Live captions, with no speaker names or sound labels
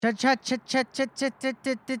Oh? Take those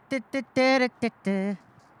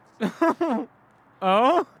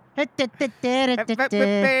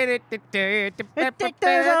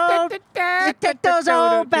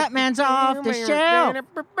old Batmans off the shelf.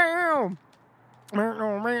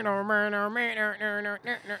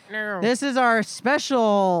 This is our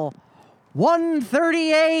special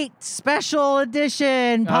 138 special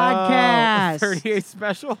edition podcast. 38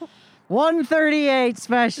 special? 138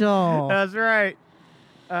 special. That's right.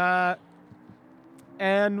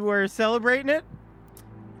 And we're celebrating it?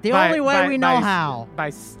 The only way we know how. By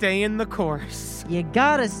staying the course. You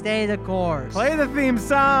gotta stay the course. Play the theme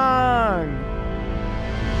song.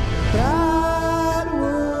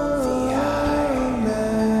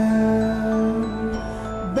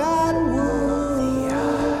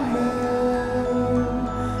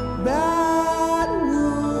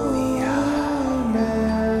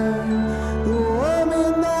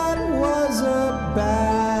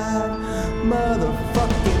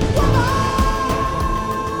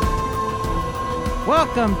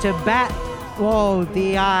 Welcome to Batwoman,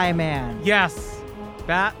 the Eye Man. Yes.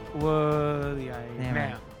 Batwoman, the Eye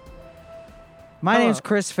Man. My name's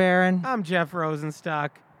Chris Farron. I'm Jeff Rosenstock.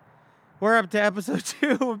 We're up to episode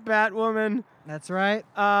 2 of Batwoman. That's right.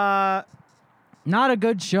 Not a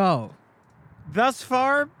good show. Thus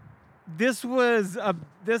far, this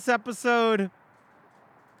episode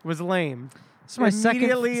was lame. It's my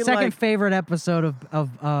second favorite episode of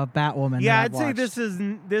Batwoman. Yeah, I'd say this is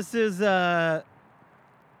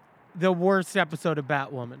the worst episode of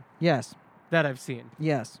Batwoman. Yes. That I've seen.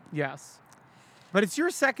 Yes. Yes. But it's your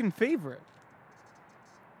second favorite.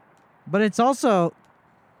 But it's also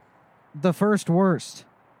the first worst.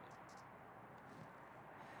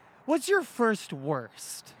 What's your first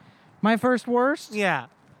worst? My first worst? Yeah.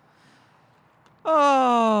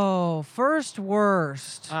 Oh, first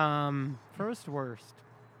worst. First worst.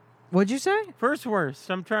 What'd you say? First worst.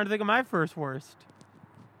 I'm trying to think of my first worst.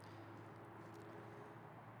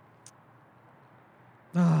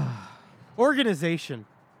 Organization.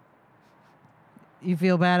 You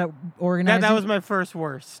feel bad at organizing? That was my first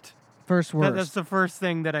worst. First worst. That's the first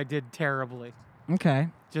thing that I did terribly. Okay.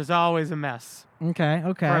 Just always a mess.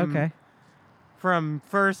 Okay. From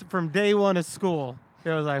day one of school, it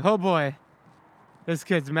was like, oh boy, this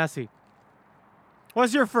kid's messy.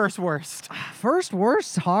 What's your first worst? First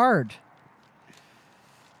worst's hard.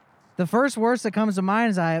 The first worst that comes to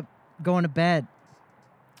mind is I going to bed.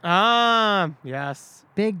 Yes.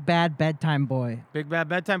 Big bad bedtime boy. Big bad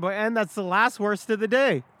bedtime boy. And that's the last worst of the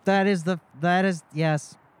day.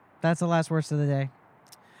 Yes. That's the last worst of the day.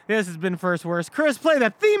 This has been First Worst. Chris, play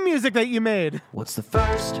that theme music that you made. What's the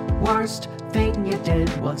first worst thing you did?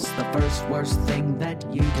 What's the first worst thing that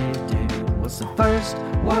you did do? What's the first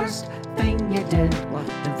worst thing you did? What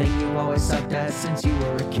the thing you always sucked at since you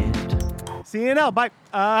were a kid? See you now. Bye.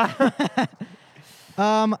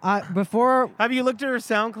 Before... Have you looked at her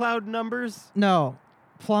SoundCloud numbers? No.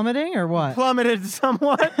 Plummeting or what? Plummeted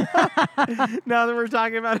somewhat. Now that we're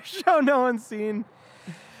talking about a show no one's seen.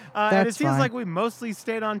 And it seems like we mostly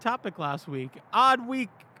stayed on topic last week. Odd week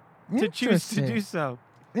to choose to do so.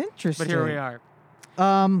 Interesting. But here we are.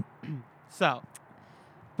 So.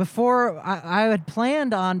 Before, I had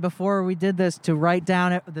planned on, before we did this, to write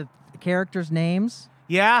down the characters' names.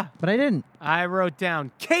 Yeah. But I didn't. I wrote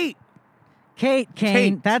down Kate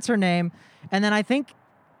Kane. That's her name. And then I think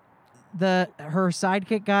her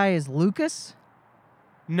sidekick guy is Lucas.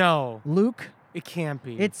 No. Luke. It can't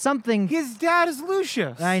be. It's something. His dad is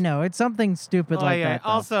Lucius. I know. It's something stupid that. Though.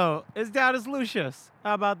 Also, his dad is Lucius.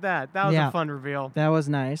 How about that? That was a fun reveal. That was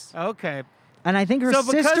nice. Okay. And I think her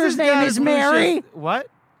sister's name is Mary. Lucius, what?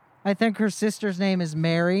 I think her sister's name is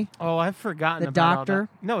Mary. Oh, I've forgotten the about doctor. All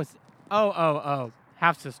that. No, it's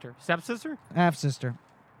half-sister. Step-sister? Half-sister.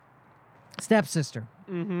 Step-sister.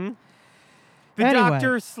 Mm-hmm. The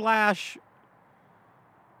doctor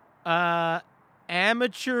 /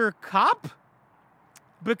 amateur cop?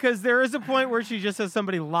 Because there is a point where she just has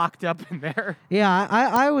somebody locked up in there. Yeah,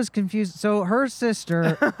 I was confused. So her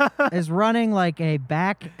sister is running like a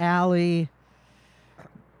back alley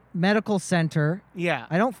medical center. Yeah.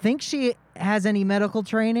 I don't think she has any medical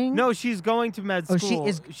training. No, she's going to med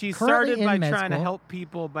school. She started by trying to help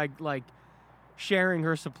people by like sharing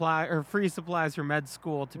her free supplies for med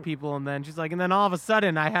school to people, and then she's like, and then all of a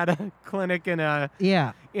sudden I had a clinic in a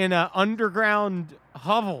underground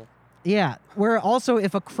hovel. Yeah, where also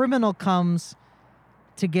if a criminal comes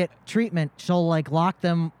to get treatment, she'll like lock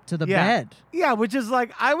them to the bed. Yeah, which is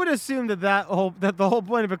like I would assume that the whole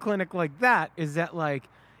point of a clinic like that is that like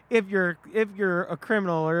if you're a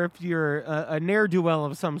criminal or if you're a ne'er-do-well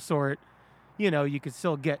of some sort, you could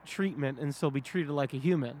still get treatment and still be treated like a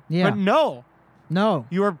human. Yeah. But no. No.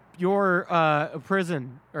 You're a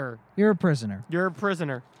prisoner. You're a prisoner. You're a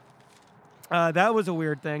prisoner. That was a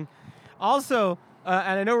weird thing. Also,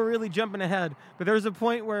 and I know we're really jumping ahead, but there's a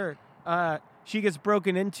point where she gets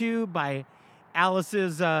broken into by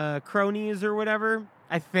Alice's cronies or whatever.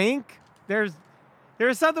 I think there's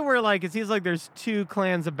something where like it seems like there's two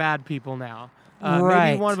clans of bad people now.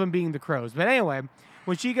 Right. Maybe one of them being the Crows. But anyway,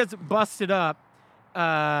 when she gets busted up,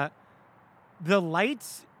 the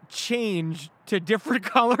lights change to different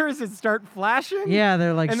colors and start flashing. Yeah,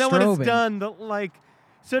 they're like and then strobing. when it's done,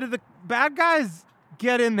 so did the bad guys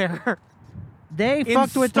get in there? They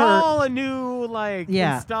fucked with her. Install a new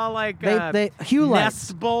install they hue lights.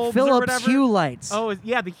 Nest bulbs Philips or whatever. hue lights. Oh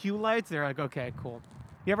yeah, the hue lights. They're like, okay, cool.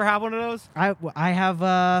 You ever have one of those? I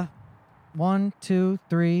have 1, 2,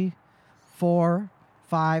 3, 4,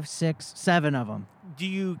 5, 6, 7 of them. Do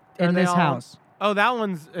you in this house? Oh, that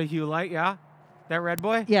one's a hue light. Yeah, that red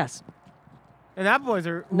boy. Yes. And that boys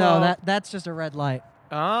are no. That's just a red light.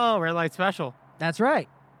 Oh, red light special. That's right.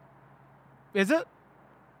 Is it?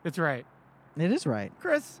 It's right. It is right.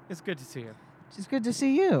 Chris, it's good to see you. It's good to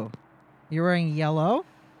see you. You're wearing yellow.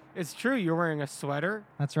 It's true. You're wearing a sweater.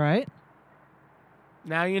 That's right.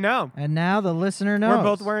 Now you know. And now the listener knows. We're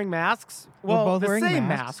both wearing masks. Well, both the wearing same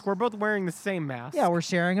masks. mask. We're both wearing the same mask. Yeah, we're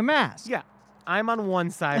sharing a mask. Yeah. I'm on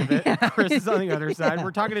one side of it. Yeah. Chris is on the other side. Yeah.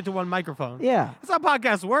 We're talking into one microphone. Yeah. That's how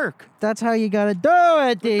podcasts work. That's how you gotta do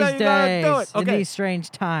it these how you gotta do days. it. Okay. In these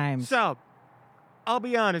strange times. So, I'll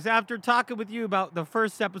be honest. After talking with you about the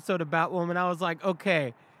first episode of Batwoman, I was like,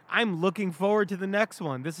 okay, I'm looking forward to the next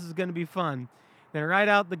one. This is going to be fun. Then right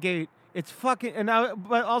out the gate, it's fucking...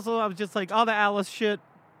 But also, I was just like, all the Alice shit,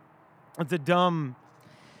 it's a dumb...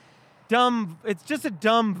 It's just a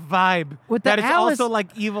dumb vibe. With that the it's Alice- also like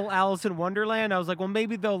evil Alice in Wonderland. I was like, well,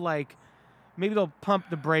 maybe they'll pump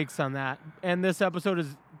the brakes on that. And this episode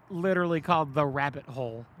is literally called The Rabbit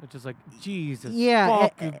Hole. It's just like, Jesus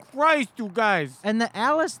fucking Christ, you guys. And the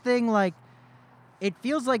Alice thing, like, it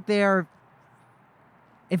feels like they're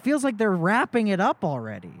wrapping it up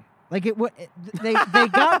already. Like they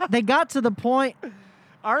got to the point.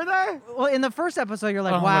 Are they? Well, in the first episode, you're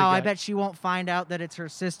like, Oh my wow, I God. bet she won't find out that it's her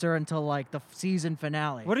sister until like the season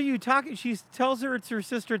finale. What are you talking? She tells her it's her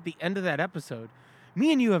sister at the end of that episode.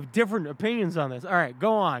 Me and you have different opinions on this. All right,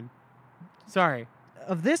 go on. Sorry.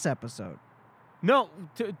 Of this episode? No,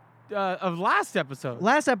 of last episode.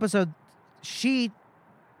 Last episode, she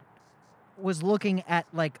was looking at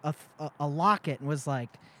like a locket and was like,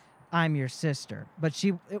 I'm your sister. But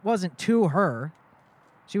it wasn't to her.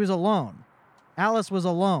 She was alone. Alice was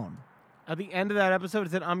alone. At the end of that episode,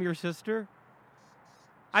 it said, I'm your sister?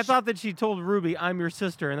 I thought that she told Ruby, I'm your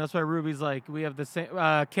sister, and that's why Ruby's like, we have the same...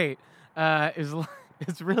 Kate,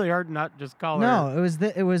 it's really hard to not just call her... No,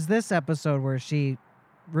 it was this episode where she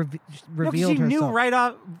revealed she herself. knew right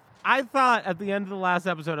off... I thought at the end of the last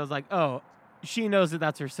episode, I was like, oh, she knows that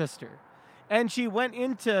that's her sister. And she went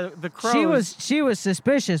into the Crows... She was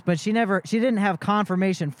suspicious, but she didn't have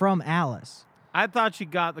confirmation from Alice. I thought she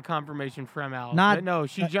got the confirmation from Alice. Not but no,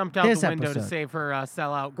 she jumped out the this window to episode. save her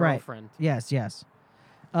sellout girlfriend. Right. Yes.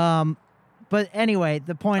 But anyway,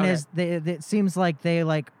 the point Okay. is, it seems like they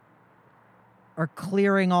like are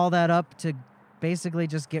clearing all that up to basically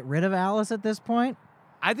just get rid of Alice at this point.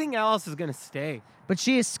 I think Alice is going to stay. But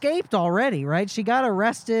she escaped already, right? She got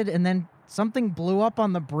arrested, and then something blew up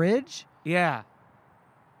on the bridge, Yeah.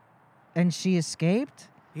 and she escaped.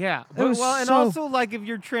 Yeah. It was and so- also, like, if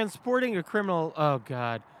you're transporting a criminal... Oh,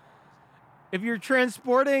 God. If you're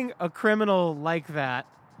transporting a criminal like that,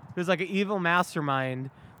 who's like an evil mastermind,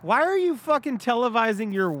 why are you fucking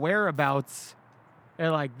televising your whereabouts?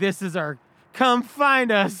 And like, this is our... Come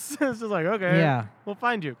find us. It's just like, okay. Yeah. We'll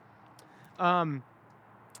find you.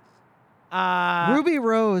 Ruby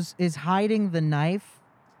Rose is hiding the knife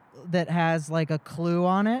that has like a clue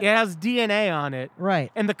on it. It has DNA on it.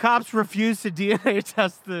 Right. And the cops refuse to DNA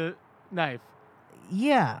test the knife.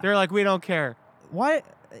 Yeah. They're like, we don't care. What?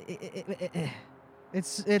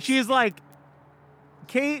 It's She's like,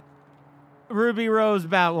 Kate, Ruby Rose,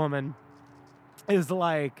 Batwoman, is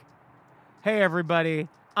like, hey, everybody,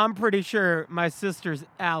 I'm pretty sure my sister's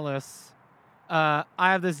Alice. I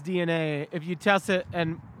have this DNA. If you test it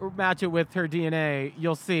and match it with her DNA,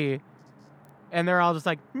 you'll see. And they're all just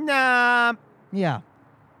like, nah. yeah.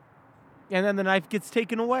 And then the knife gets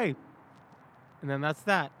taken away. And then that's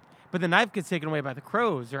that. But the knife gets taken away by the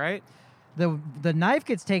Crows, right? The knife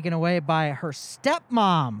gets taken away by her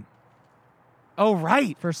stepmom Oh,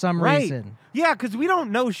 right. for some Right. reason. Yeah, because we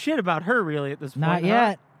don't know shit about her really at this point.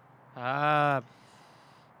 Not huh?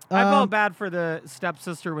 yet. I felt bad for the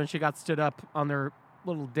stepsister when she got stood up on their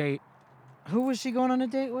little date. Who was she going on a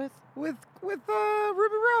date with? With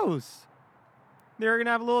Ruby Rose. They were going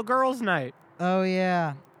to have a little girls' night. Oh,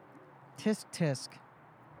 yeah. Tisk, tisk.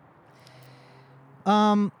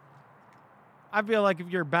 I feel like if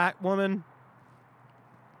you're a Batwoman,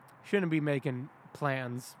 shouldn't be making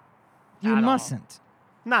plans. You mustn't.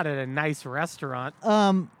 Not at a nice restaurant.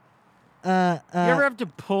 You ever have to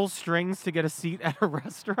pull strings to get a seat at a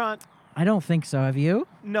restaurant? I don't think so. Have you?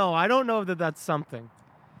 No, I don't know that that's something.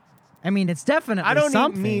 I mean, it's definitely I don't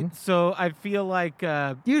something. eat meat, so I feel like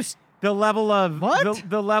the level of what?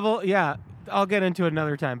 The level, yeah. I'll get into it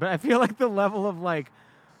another time, but I feel like the level of like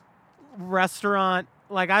restaurant,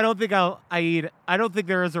 like I don't think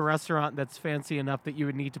there is a restaurant that's fancy enough that you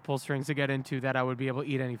would need to pull strings to get into that I would be able to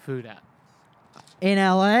eat any food at. In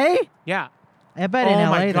LA? Yeah. I bet in LA. Oh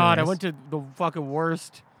my God, I went to the fucking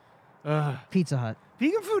worst. Pizza Hut.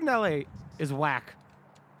 Vegan food in LA is whack.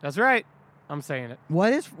 That's right. I'm saying it.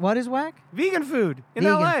 What is whack? Vegan food in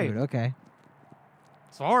LA. Vegan food, okay.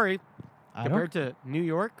 Sorry. Compared to New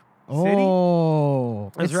York City.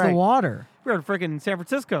 Oh, that's it's right. the water. We're in freaking San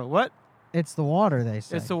Francisco. What? It's the water, they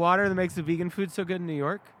say. It's the water that makes the vegan food so good in New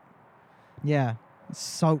York? Yeah. It's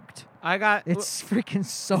soaked. It's freaking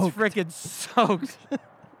soaked. It's freaking soaked.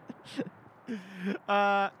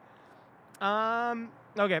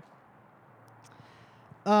 Okay.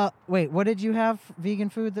 Wait, what did you have vegan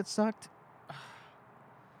food that sucked?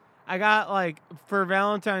 I got, for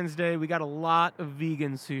Valentine's Day, we got a lot of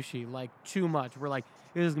vegan sushi, too much. We're like,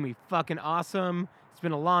 this is going to be fucking awesome. It's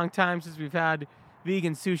been a long time since we've had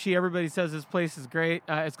vegan sushi. Everybody says this place is great.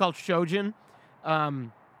 It's called Shojin.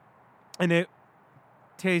 And it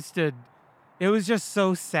was just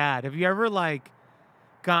so sad. Have you ever,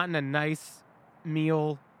 gotten a nice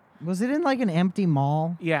meal? Was it in, an empty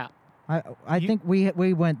mall? Yeah. I think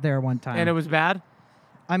we went there one time. And it was bad?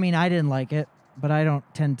 I mean, I didn't like it, but I don't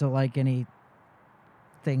tend to like anything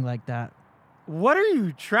like that. What are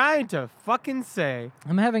you trying to fucking say?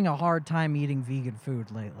 I'm having a hard time eating vegan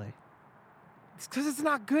food lately. It's because it's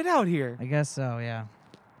not good out here. I guess so, yeah.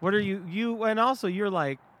 What are you, and also you're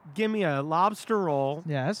like, give me a lobster roll.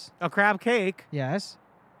 Yes. A crab cake. Yes.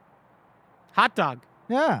 Hot dog.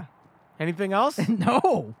 Yeah. Anything else?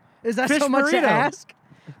 No. Is that Fish so much burrito. to ask?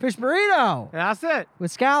 Fish burrito. That's it.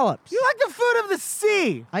 With scallops. You like the food of the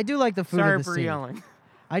sea. I do like the food Sorry of the sea. for yelling.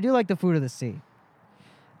 I do like the food of the sea.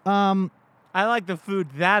 I like the food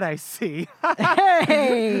that I see.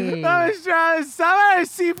 Hey! I was trying to stop a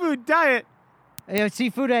seafood diet. Hey,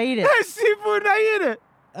 seafood, I eat it. Seafood, I eat it.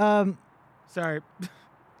 Sorry.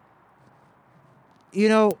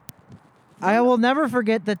 I will never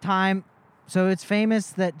forget the time. So it's famous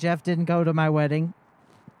that Jeff didn't go to my wedding.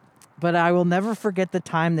 But I will never forget the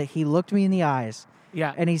time that he looked me in the eyes.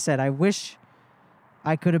 Yeah. And he said, I wish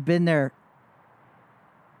I could have been there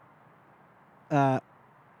for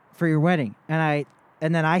your wedding. And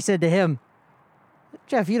then I said to him,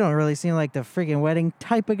 Jeff, you don't really seem like the friggin' wedding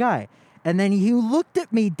type of guy. And then you looked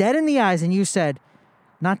at me dead in the eyes and you said,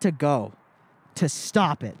 not to go, to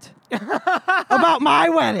stop it. About my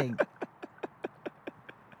wedding.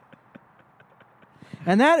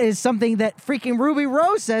 And that is something that freaking Ruby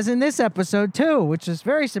Rose says in this episode, too, which is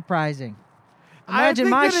very surprising. Imagine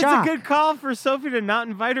my shock. I think it's a good call for Sophie to not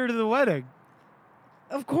invite her to the wedding.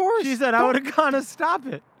 Of course. She said, I would have gone to stop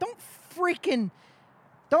it. Don't freaking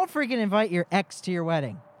invite your ex to your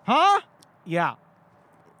wedding. Huh? Yeah.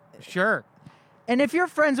 Sure. And if you're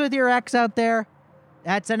friends with your ex out there,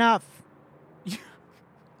 that's enough.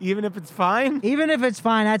 Even if it's fine? Even if it's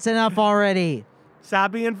fine, that's enough already.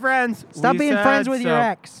 Stop being friends. Stop being friends with your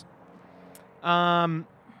ex. All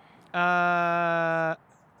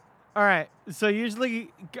right. So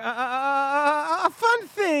usually a fun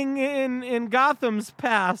thing in Gotham's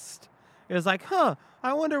past is like,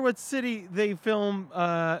 I wonder what city they filmed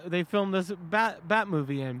this Bat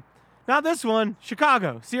movie in. Not this one,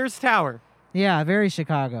 Chicago, Sears Tower. Yeah, very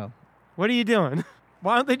Chicago. What are you doing?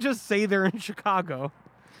 Why don't they just say they're in Chicago?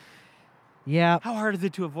 Yeah. How hard is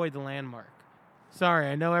it to avoid the landmark? Sorry,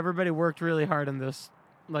 I know everybody worked really hard on this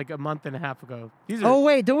a month and a half ago. Oh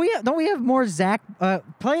wait, don't we have more Zach?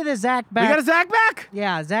 Play the Zach back. We got a Zach back?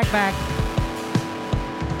 Yeah, Zach back.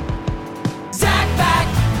 Zach back.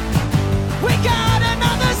 We got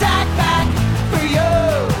another Zach back for you.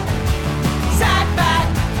 Zach back.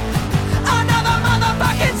 Another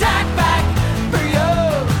motherfucking Zach back for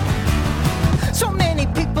you. So many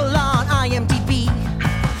people on IMDb.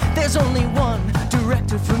 There's only one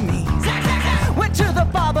director for me. Zach, Zach, Zach. Went to the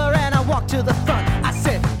barber and I walked to the front. I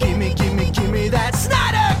said, gimme that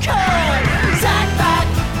Snyder Cut. Zach back.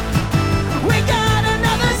 We got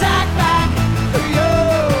another Zach.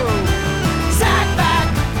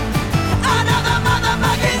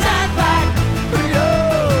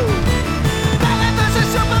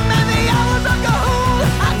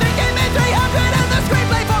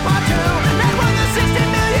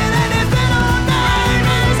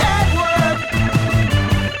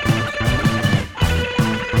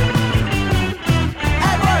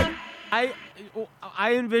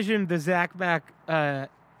 I envisioned the Zach Mack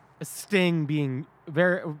sting being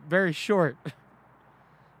very, very short.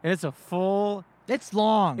 And it's a full... It's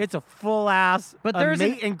long. It's a full-ass, but there's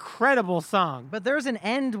an incredible song. But there's an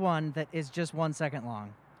end one that is just 1 second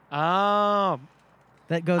long. Oh.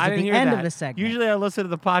 That goes at the end of the segment. Usually I listen to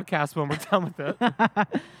the podcast when we're done with it.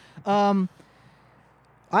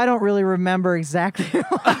 I don't really remember exactly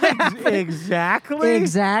what happened.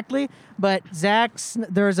 Exactly. But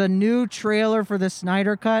there's a new trailer for the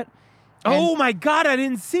Snyder Cut. Oh my God, I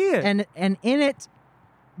didn't see it. And in it,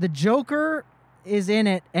 the Joker is in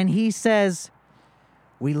it, and he says,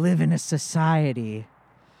 "We live in a society."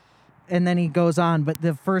 And then he goes on, but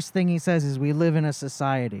the first thing he says is, "We live in a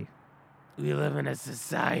society." We live in a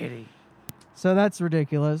society. So that's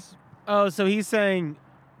ridiculous. Oh, so he's saying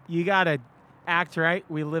you gotta act right.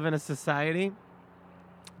 We live in a society.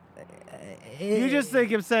 You just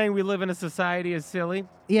think him saying we live in a society is silly?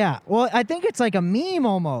 Yeah. Well, I think it's like a meme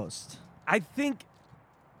almost. I think,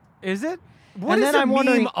 is it? What and is then a I'm meme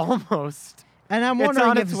wondering, almost? And I'm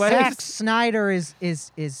wondering if Zack Snyder is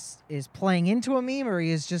playing into a meme, or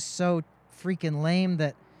he is just so freaking lame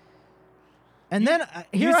that. And then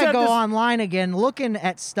here I go online again looking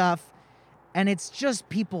at stuff, and it's just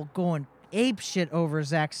people going ape shit over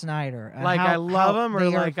Zack Snyder. Like I love him, or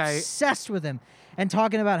like I obsessed with him, and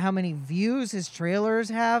talking about how many views his trailers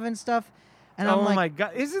have and stuff. And I'm like, oh my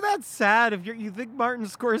God, isn't that sad? If you think Martin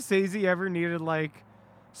Scorsese ever needed like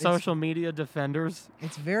social media defenders?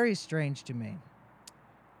 It's very strange to me.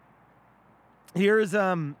 Here's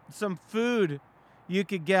some food you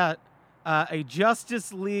could get. A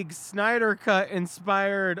Justice League Snyder Cut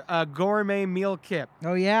inspired gourmet meal kit.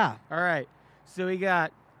 Oh, yeah. All right. So we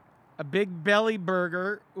got a Big Belly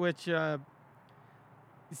burger, which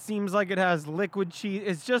seems like it has liquid cheese.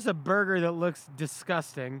 It's just a burger that looks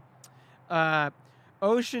disgusting.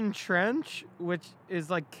 Ocean Trench, which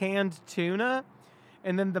is like canned tuna.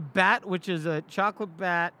 And then the Bat, which is a chocolate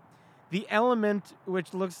bat. The Element,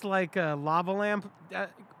 which looks like a lava lamp.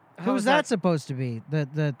 Who's that supposed to be? The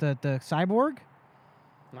cyborg?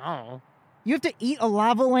 No. You have to eat a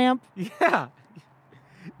lava lamp? Yeah.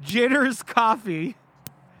 Jitters Coffee.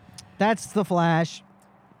 That's the Flash.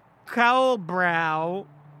 Cowl Brow.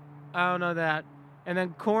 I don't know that. And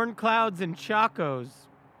then Corn Clouds and Chacos.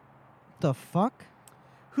 The fuck?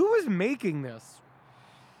 Who is making this?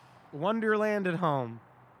 Wonderland at Home.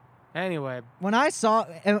 Anyway. When I saw...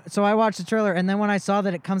 So I watched the trailer, and then when I saw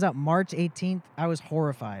that it comes out March 18th, I was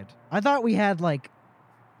horrified. I thought we had, like,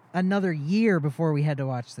 another year before we had to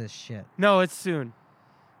watch this shit. No, it's soon.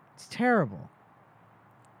 It's terrible.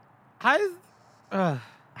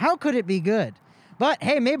 How could it be good? But,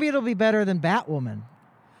 hey, maybe it'll be better than Batwoman.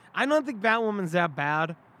 I don't think Batwoman's that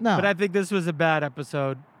bad. No. But I think this was a bad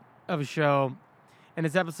episode of a show, and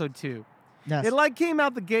it's episode 2. Yes. It, like, came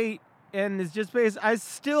out the gate, and it's just based... I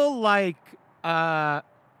still like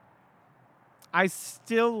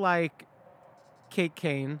Kate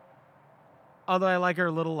Kane, although I like her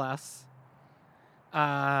a little less.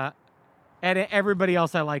 And everybody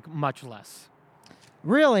else I like much less.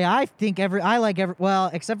 Really, I think well,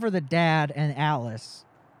 except for the dad and Alice.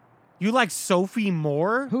 You like Sophie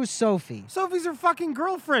more? Who's Sophie? Sophie's her fucking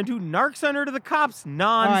girlfriend who narcs on her to the cops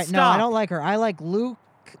nonstop. All right, no, I don't like her. I like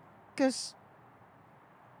Lucas.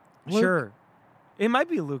 Sure. It might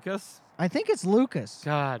be Lucas. I think it's Lucas.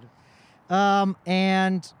 God.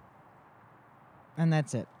 And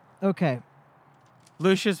that's it. Okay.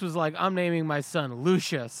 Lucius was like, I'm naming my son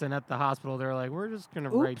Lucius. And at the hospital, they're like, we're just going to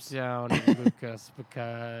write down Lucas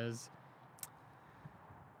because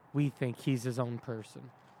we think he's his own person.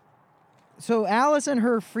 So Alice and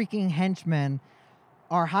her freaking henchmen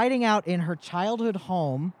are hiding out in her childhood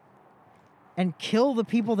home and kill the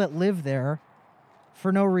people that live there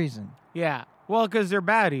for no reason. Yeah. Well, because they're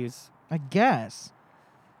baddies. I guess.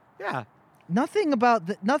 Yeah. Nothing about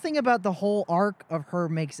the whole arc of her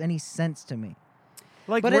makes any sense to me.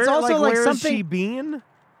 Like, but it's also like where something. Is she been?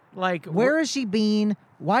 Like, where is she been?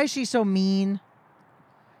 Why is she so mean?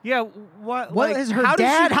 Yeah. What? What is her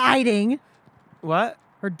dad hiding? What?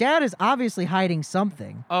 Her dad is obviously hiding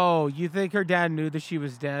something. Oh, you think her dad knew that she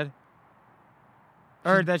was dead?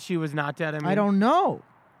 Or that she was not dead? I don't know.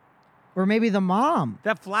 Or maybe the mom.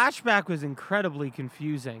 That flashback was incredibly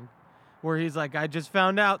confusing. Where he's like, I just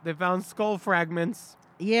found out they found skull fragments.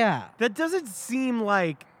 Yeah. That doesn't seem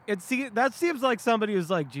like... That seems like somebody who's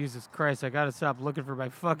like, Jesus Christ, I gotta stop looking for my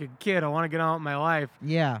fucking kid. I want to get on with my life.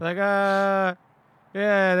 Yeah. Like,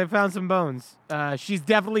 yeah, they found some bones. She's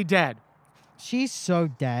definitely dead. She's so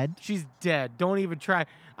dead. She's dead. Don't even try.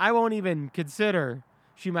 I won't even consider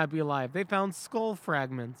she might be alive. They found skull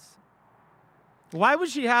fragments. Why would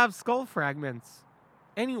she have skull fragments?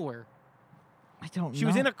 anywhere. I don't know. She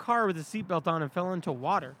was in a car with a seatbelt on and fell into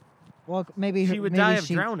water. Well, maybe she would die of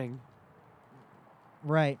drowning.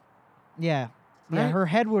 Right. Yeah. Right? Yeah. Her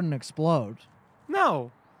head wouldn't explode.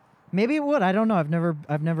 No. Maybe it would. I don't know. I've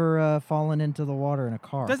never fallen into the water in a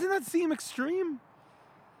car. Doesn't that seem extreme?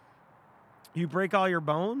 You break all your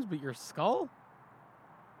bones, but your skull?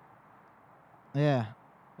 Yeah.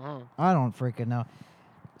 Oh. I don't freaking know.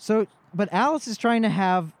 So, but Alice is trying to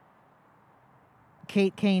have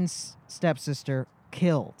Kate Kane's stepsister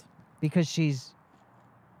killed because she's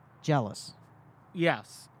jealous.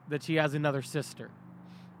 Yes, that she has another sister.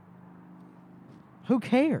 Who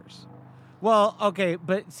cares? Well, okay,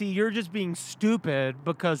 but see, you're just being stupid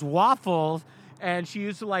because Waffles, and she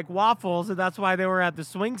used to like waffles, and that's why they were at the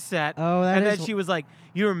swing set. Oh, and then she was like,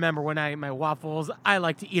 you remember when I ate my waffles? I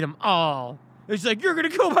like to eat them all. And she's like, you're going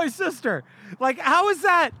to kill my sister. Like, how is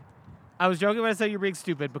that? I was joking when I said you're being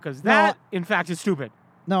stupid because that, in fact, is stupid.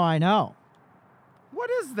 No, I know. What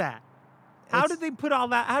is that? How did they put all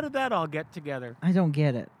that? How did that all get together? I don't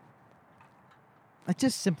get it. I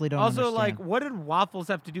just simply don't also, understand. like, what did waffles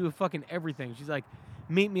have to do with fucking everything? She's like,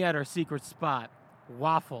 meet me at our secret spot.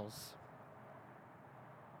 Waffles.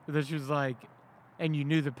 And then she was like, and you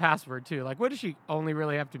knew the password, too. Like, what does she only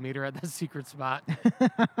really have to meet her at the secret spot?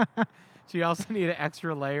 She also need an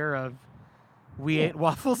extra layer of, we ate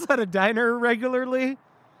waffles at a diner regularly.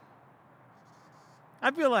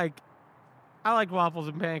 I feel like I liked waffles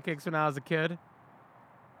and pancakes when I was a kid.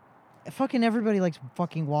 Fucking everybody likes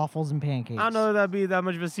fucking waffles and pancakes. I don't know that'd be that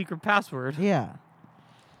much of a secret password. Yeah.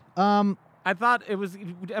 I thought it was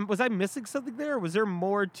I missing something there? Or was there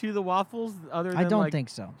more to the waffles other than I don't like, think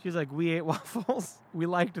so. She's like, we ate waffles. We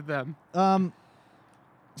liked them.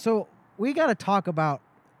 So we got to talk about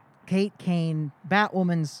Kate Kane,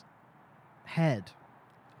 Batwoman's head.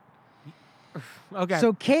 Okay.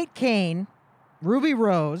 So Kate Kane, Ruby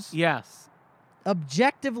Rose, yes,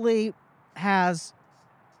 objectively has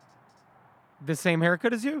the same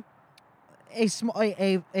haircut as you.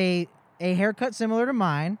 A haircut similar to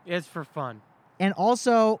mine. It's for fun. And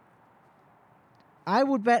also, I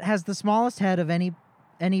would bet has the smallest head of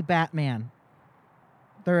any Batman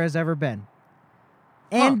there has ever been.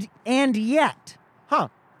 And yet,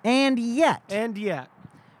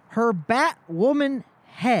 her Batwoman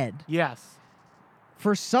head. Yes.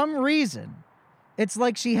 For some reason, it's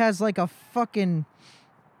like she has like a fucking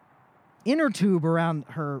inner tube around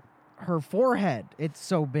her forehead. It's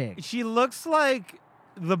so big. She looks like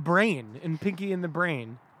the Brain in Pinky and the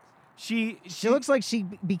Brain. She looks like she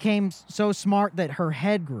became so smart that her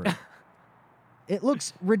head grew. It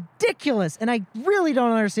looks ridiculous, and I really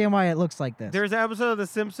don't understand why it looks like this. There's an episode of The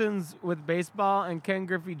Simpsons with baseball, and Ken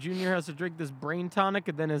Griffey Jr. has to drink this brain tonic,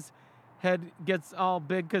 and then his head gets all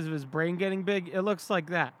big because of his brain getting big. It looks like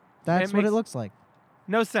that. That's what it looks like.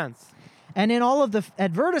 No sense. And in all of the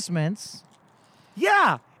advertisements,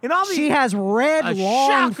 yeah, in all she has red,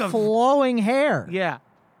 long, flowing hair. Yeah.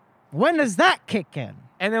 When does that kick in?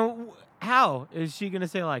 And then how is she going to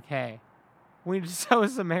say, like, hey, we need to sew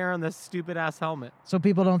some hair on this stupid-ass helmet? So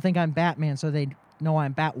people don't think I'm Batman, so they know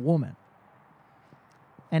I'm Batwoman.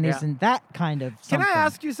 And isn't that kind of something? Can I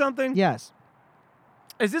ask you something? Yes.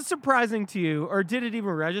 Is it surprising to you, or did it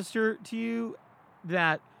even register to you,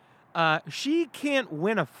 that she can't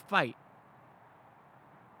win a fight?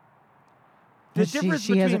 The difference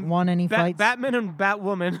she hasn't won any fights? Batman and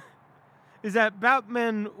Batwoman is that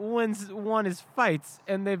Batman won his fights,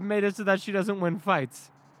 and they've made it so that she doesn't win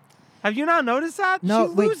fights. Have you not noticed that? No,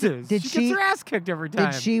 she loses. She gets her ass kicked every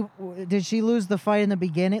time. Did she lose the fight in the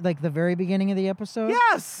beginning, like the very beginning of the episode?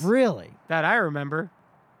 Yes. Really? That I remember.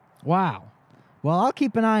 Wow. Well, I'll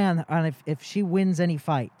keep an eye on if she wins any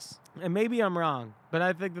fights. And maybe I'm wrong, but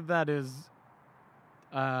I think that is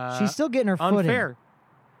she's still getting her footing. Unfair.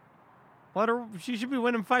 She should be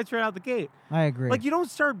winning fights right out the gate. I agree. Like, you don't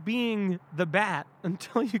start being the Bat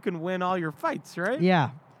until you can win all your fights, right?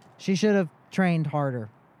 Yeah. She should have trained harder.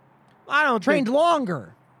 I don't trained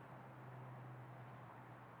longer.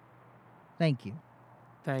 Thank you.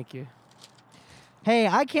 Thank you. Hey,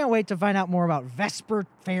 I can't wait to find out more about Vesper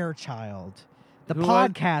Fairchild, the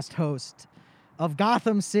podcast host of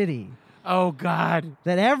Gotham City. Oh, God.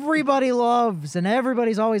 That everybody loves, and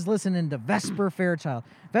everybody's always listening to Vesper Fairchild.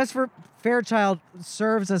 Vesper Fairchild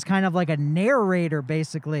serves as kind of like a narrator,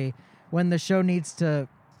 basically, when the show needs to,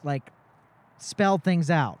 like, spell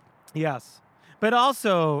things out. Yes. But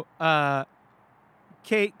also,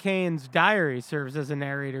 Kate Kane's diary serves as a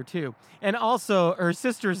narrator, too. And also, her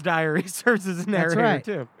sister's diary serves as a narrator,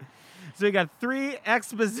 too. So you got 3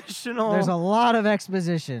 expositional... There's a lot of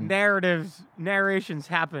exposition. Narrations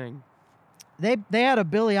happening. They had a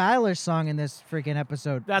Billie Eilish song in this freaking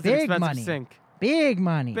episode. That's big an expensive money. sync. Big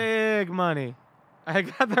money. Big money. I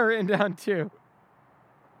got that written down too.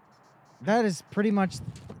 That is pretty much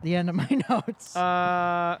the end of my notes.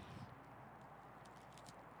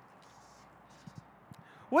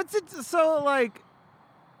 What's it? So like,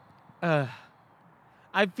 I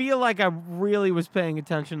feel like I really was paying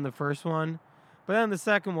attention to the first one, but then the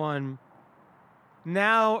second one.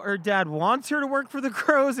 Now her dad wants her to work for the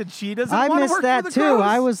Crows, and she doesn't want to work for the Crows. I missed that too.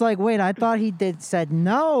 I was like, wait, I thought he said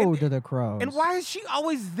no to the Crows. And why is she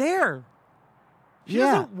always there? She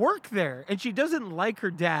doesn't work there, and she doesn't like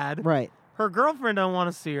her dad. Right. Her girlfriend don't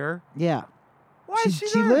want to see her. Yeah. Why is she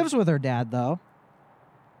there? She lives with her dad, though.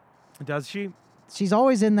 Does she? She's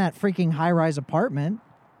always in that freaking high-rise apartment.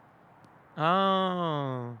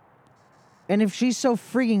 Oh. And if she's so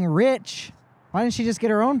freaking rich, why didn't she just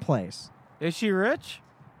get her own place? Is she rich?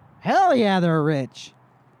 Hell yeah, they're rich.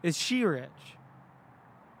 Is she rich?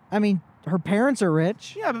 I mean, her parents are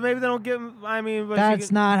rich. Yeah, but maybe they don't give. I mean, but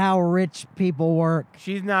that's not how rich people work.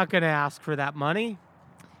 She's not gonna ask for that money.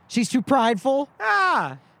 She's too prideful.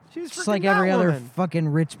 She's just like every other fucking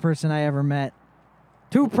rich person I ever met.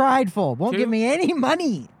 Too prideful. Won't give me any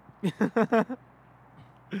money. Anyway,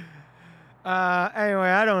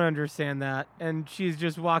 I don't understand that. And she's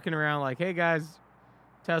just walking around like, "Hey guys,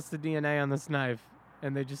 test the DNA on this knife,"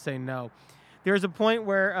 and they just say no. There's a point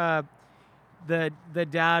where the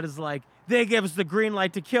dad is like, "They gave us the green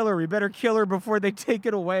light to kill her. We better kill her before they take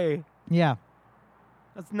it away." Yeah.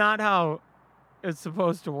 That's not how it's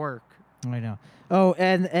supposed to work. I know. Oh,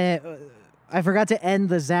 and I forgot to end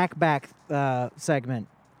the Zach back segment.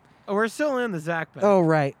 Oh, we're still in the Zach back. Oh,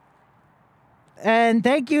 right. And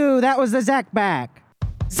thank you. That was the Zach back.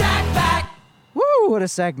 Zach back! Woo, what a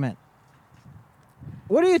segment.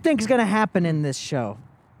 What do you think is going to happen in this show?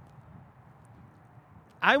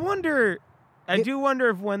 I do wonder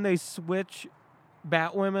if when they switch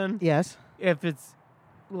Batwoman, yes, if it's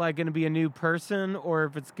like going to be a new person or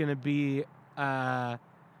if it's going to be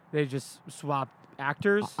they just swap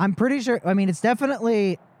actors. I'm pretty sure. I mean, it's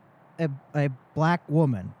definitely a black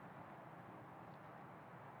woman.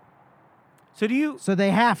 So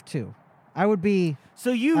they have to. I would be.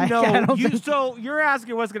 So you're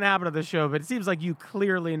asking what's going to happen to the show, but it seems like you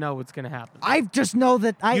clearly know what's going to happen. I just know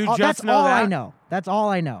that that's all I know. That's all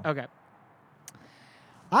I know. Okay.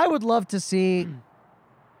 I would love to see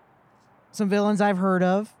some villains I've heard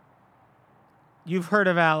of. You've heard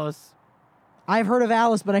of Alice. I've heard of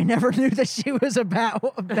Alice, but I never knew that she was a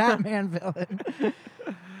Batman villain.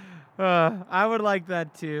 I would like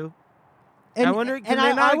that too. And, I wonder,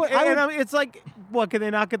 it's like, what, can they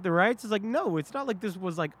not get the rights? It's like, no, it's not like this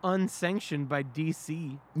was like unsanctioned by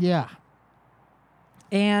DC. Yeah.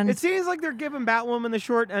 And it seems like they're giving Batwoman the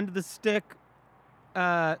short end of the stick,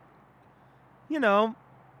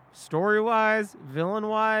 story-wise,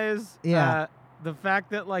 villain-wise. Yeah. The fact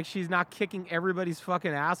that like she's not kicking everybody's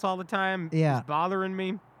fucking ass all the time is bothering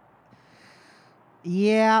me.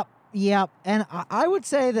 Yeah. And I would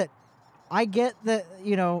say that I get that,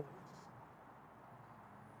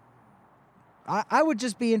 I would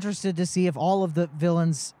just be interested to see if all of the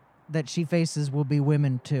villains that she faces will be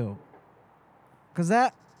women too. Because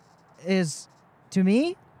that is, to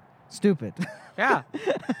me, stupid. Yeah.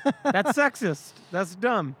 That's sexist. That's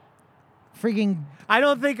dumb. Freaking. I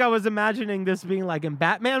don't think I was imagining this being like, and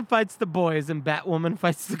Batman fights the boys and Batwoman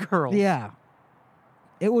fights the girls. Yeah.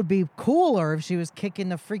 It would be cooler if she was kicking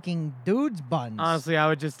the freaking dudes' buns. Honestly, I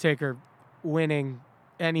would just take her winning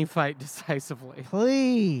any fight decisively.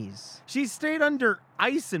 Please. She stayed under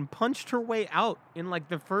ice and punched her way out in like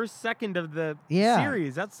the first second of the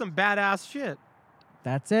series. That's some badass shit.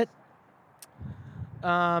 That's it.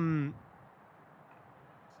 Wow.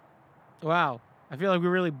 I feel like we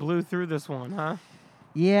really blew through this one, huh?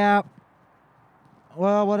 Yeah.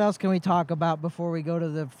 Well, what else can we talk about before we go to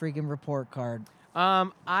the freaking report card?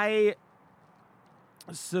 I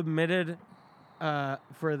submitted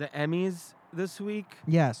for the Emmys this week.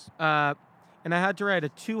 Yes. And I had to write a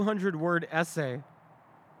 200-word essay.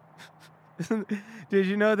 Did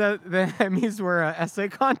you know that the Emmys were an essay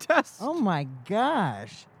contest? Oh my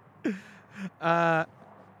gosh.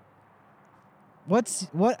 What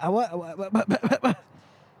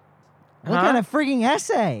kind of freaking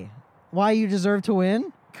essay? Why you deserve to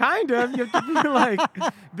win? Kind of. You have to be like,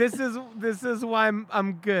 this is why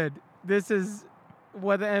I'm good. This is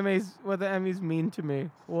what the Emmys mean to me.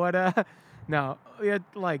 No,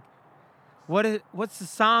 like, what's the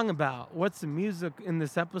song about? What's the music in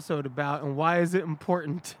this episode about, and why is it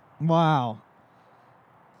important? Wow.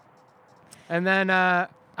 And then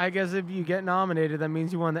I guess if you get nominated, that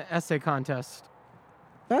means you won the essay contest.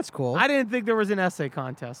 That's cool. I didn't think there was an essay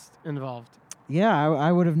contest involved. Yeah,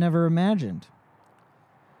 I would have never imagined.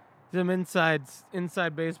 Some inside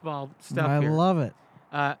baseball stuff I here. love it.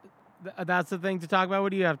 That's the thing to talk about.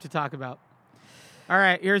 What do you have to talk about? All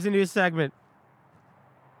right, here's a new segment.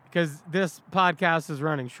 Because this podcast is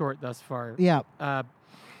running short thus far. Yeah.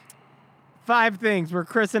 5 things where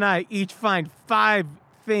Chris and I each find 5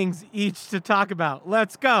 things each to talk about.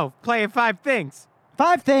 Let's go. Play 5 things.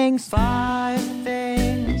 5 things. 5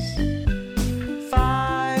 things.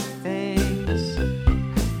 5 things.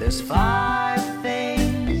 There's 5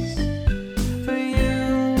 things for you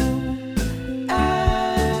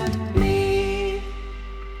and me.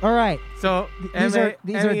 All right. So, these are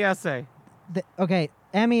MESA. Okay,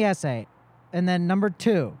 MESA, and then number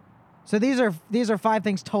 2. So these are 5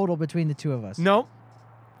 things total between the two of us. Nope.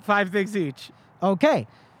 5 things each. Okay.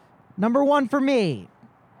 Number 1 for me.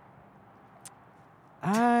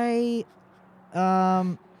 I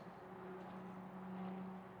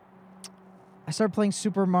started playing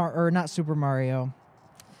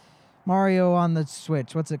Mario on the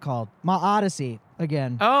Switch. What's it called? Odyssey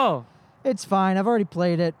again. Oh. It's fine. I've already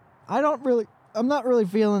played it. I'm not really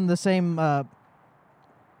feeling the same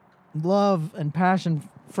love and passion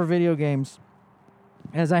for video games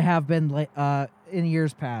as I have been in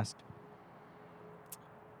years past.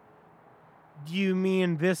 You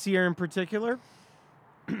mean this year in particular?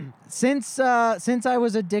 Since I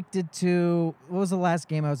was addicted to, what was the last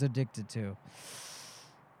game I was addicted to?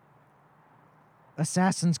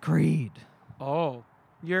 Assassin's Creed. Oh,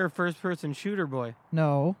 you're a first-person shooter boy.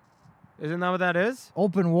 No. Isn't that what that is?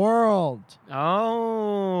 Open world.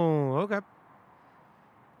 Oh, okay.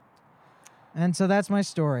 And so that's my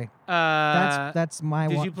story. That's my.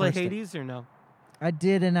 Did you play Hades or no? I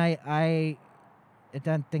did, and I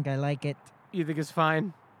don't think I like it. You think it's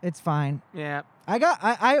fine? It's fine. Yeah.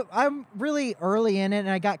 I'm really early in it, and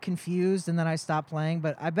I got confused, and then I stopped playing.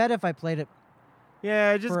 But I bet if I played it, yeah,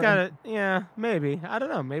 I just gotta. Yeah, maybe. I don't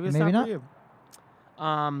know. Maybe it's not for you.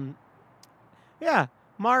 Yeah,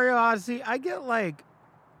 Mario Odyssey. I get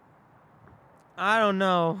I don't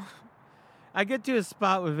know. I get to a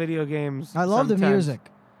spot with video games. I love the music.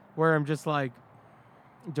 Where I'm just like,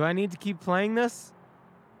 do I need to keep playing this?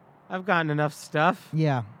 I've gotten enough stuff.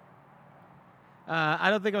 Yeah. I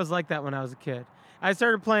don't think I was like that when I was a kid. I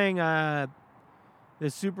started playing the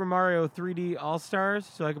Super Mario 3D All-Stars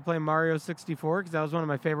so I could play Mario 64 because that was one of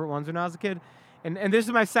my favorite ones when I was a kid. And this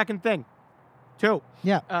is my second thing, too.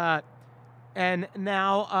 Yeah. And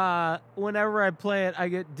now whenever I play it, I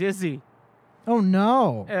get dizzy. Oh,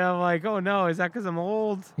 no. And I'm like, oh, no, is that because I'm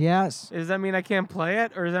old? Yes. Does that mean I can't play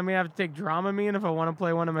it? Or does that mean I have to take Dramamine if I want to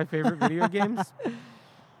play one of my favorite video games?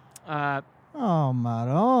 Oh,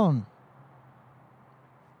 Maron.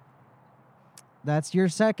 That's your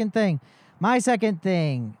second thing. My second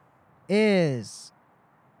thing is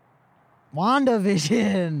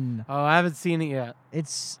WandaVision. Oh, I haven't seen it yet.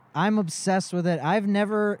 I'm obsessed with it.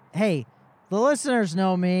 Hey, the listeners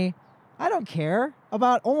know me. I don't care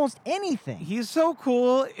about almost anything. He's so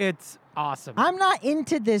cool. It's awesome. I'm not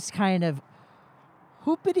into this kind of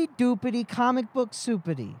hoopity-doopity comic book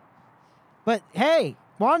soupity. But hey,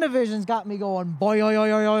 WandaVision's got me going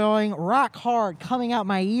boing, rock hard, coming out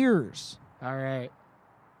my ears. All right.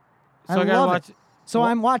 So I love it. So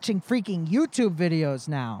I'm watching freaking YouTube videos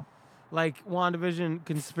now. Like WandaVision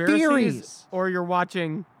conspiracies? Theories. Or you're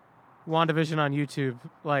watching WandaVision on YouTube,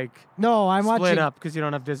 no, I'm split watching up because you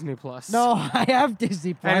don't have Disney Plus. No, I have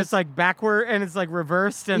Disney Plus. And it's like backward, and it's like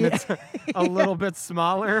reversed, and it's a little bit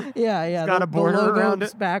smaller. Yeah. It's got a border the around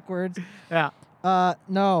it. Backwards. Yeah.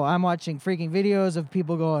 No, I'm watching freaking videos of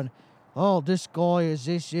people going, oh, this guy is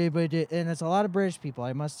this, and it's a lot of British people,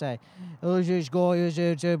 I must say. Oh, this guy is,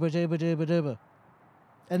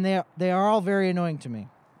 and they are all very annoying to me.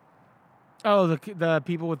 Oh, the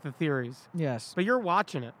people with the theories. Yes. But you're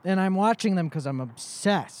watching it. And I'm watching them because I'm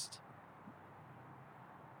obsessed.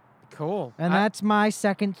 Cool. And that's my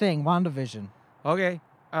second thing, WandaVision. Okay.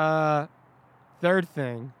 Third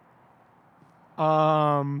thing.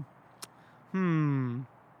 I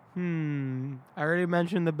already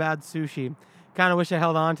mentioned the bad sushi. Kind of wish I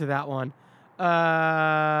held on to that one.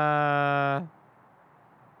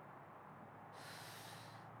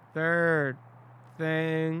 Third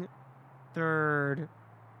thing.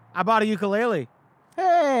 I bought a ukulele.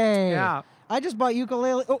 Hey. Yeah. I just bought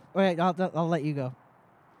ukulele. Oh, wait, I'll let you go.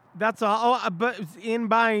 That's all. Oh, but in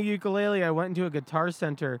buying a ukulele, I went into a guitar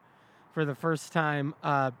center for the first time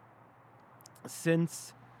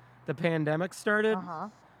since the pandemic started.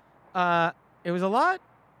 It was a lot.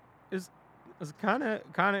 It was kind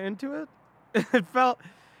of into it.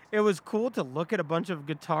 It was cool to look at a bunch of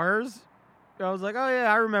guitars I was like, oh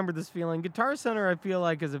yeah, I remember this feeling. Guitar Center, I feel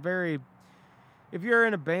like, is a very, if you're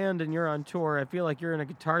in a band and you're on tour, I feel like you're in a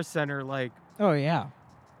Guitar Center like, oh yeah,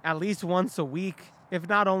 at least once a week, if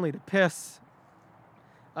not only to piss.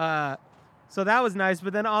 So that was nice,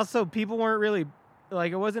 but then also people weren't really,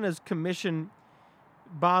 like, it wasn't as commission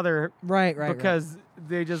bother, right, because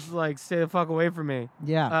they just like stay the fuck away from me.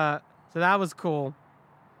 Yeah. So that was cool.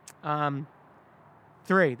 3.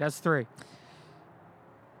 That's 3.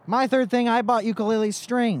 My third thing, I bought ukulele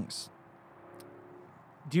strings.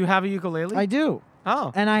 Do you have a ukulele? I do.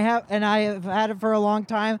 Oh. And I have had it for a long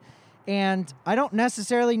time, and I don't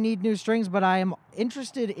necessarily need new strings, but I am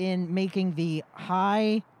interested in making the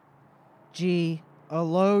high G a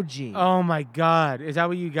low G. Oh my God. Is that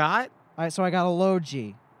what you got? So I got a low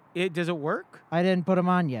G. Does it work? I didn't put them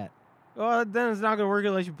on yet. Well, then it's not going to work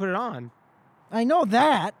unless you put it on. I know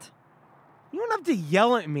that. You don't have to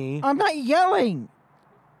yell at me. I'm not yelling.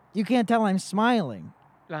 You can't tell I'm smiling.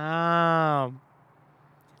 Oh.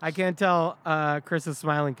 I can't tell Chris is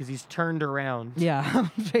smiling because he's turned around. Yeah, I'm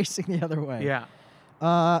facing the other way. Yeah.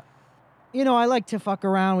 I like to fuck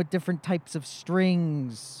around with different types of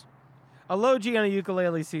strings. A low G on a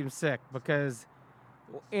ukulele seems sick because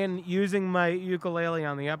in using my ukulele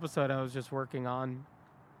on the episode I was just working on,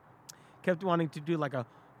 kept wanting to do like a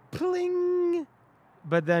pling,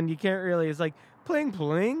 but then you can't really. It's like pling,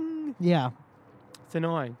 pling. Yeah. It's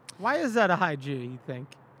annoying. Why is that a high G, you think?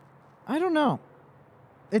 I don't know.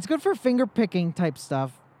 It's good for finger picking type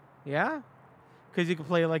stuff. Yeah? Because you can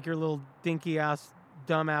play like your little dinky ass,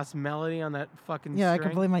 dumb ass melody on that fucking Yeah, string. I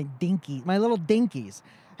can play my little dinkies.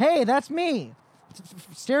 Hey, that's me.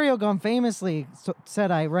 Stereo Gum famously said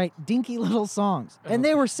I write dinky little songs. And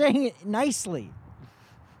they were saying it nicely.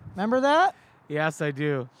 Remember that? Yes, I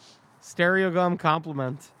do. Stereo Gum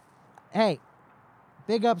compliment. Hey,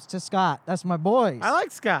 big ups to Scott. That's my boys. I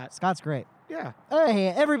like Scott. Scott's great. Yeah. Hey,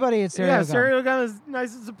 everybody at Stereo Gum. Yeah, Stereo Gum is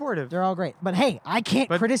nice and supportive. They're all great. But hey, I can't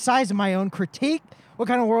criticize my own critique. What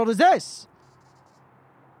kind of world is this?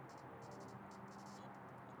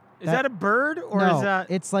 Is that a bird or no, is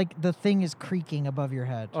that? It's like the thing is creaking above your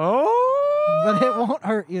head. Oh. But it won't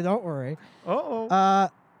hurt you. Don't worry.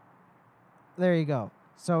 Uh-oh. There you go.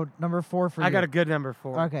 So number 4 for you. I got a good number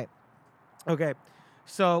 4. Okay.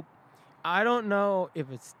 So I don't know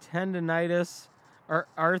if it's tendinitis or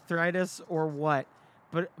arthritis or what,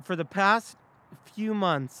 but for the past few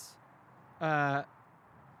months,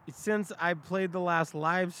 since I played the last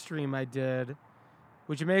live stream I did,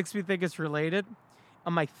 which makes me think it's related,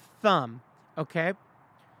 on my thumb, okay?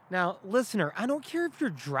 Now, listener, I don't care if you're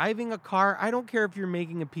driving a car. I don't care if you're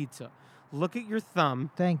making a pizza. Look at your thumb.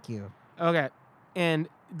 Thank you. Okay. And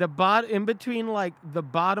in between, like, the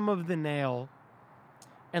bottom of the nail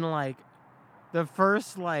and, like, the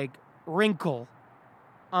first, like, wrinkle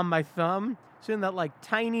on my thumb, so in that, like,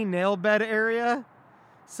 tiny nail bed area,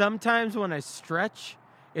 sometimes when I stretch,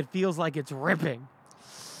 it feels like it's ripping.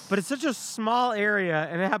 But it's such a small area,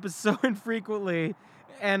 and it happens so infrequently,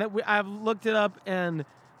 and I've looked it up, and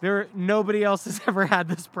nobody else has ever had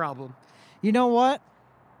this problem. You know what?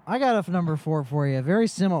 I got a number 4 for you. Very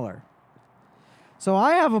similar. So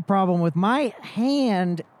I have a problem with my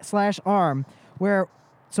hand/arm where,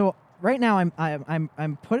 so right now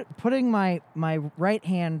I'm putting my right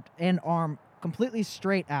hand and arm completely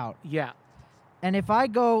straight out. Yeah. And if I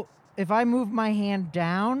move my hand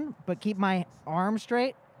down but keep my arm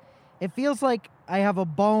straight, it feels like I have a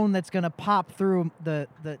bone that's going to pop through the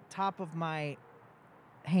top of my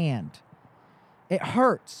hand. It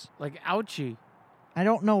hurts. Like, ouchie. I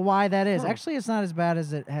don't know why that is. Huh. Actually, it's not as bad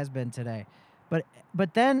as it has been today.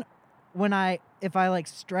 But then if I like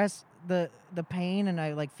stress the pain and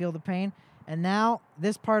I like feel the pain, and now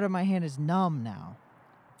this part of my hand is numb now.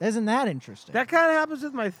 Isn't that interesting? That kind of happens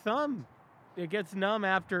with my thumb. It gets numb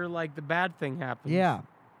after, like, the bad thing happens. Yeah.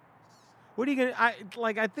 What are you gonna?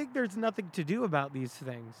 I think there's nothing to do about these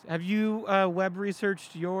things. Have you web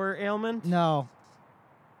researched your ailment? No.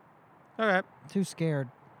 Okay. Too scared.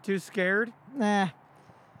 Too scared? Nah.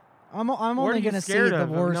 I'm What only are you going to see scared the of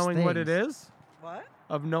worst knowing things. what it is? What?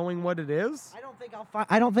 Of knowing what it is? I don't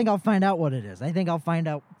think I'll find out what it is. I think I'll find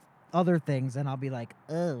out other things, and I'll be like,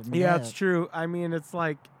 oh, no. Yeah, it's true. I mean, it's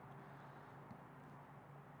like,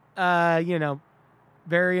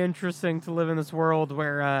 very interesting to live in this world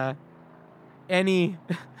where any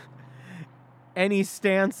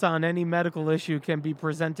stance on any medical issue can be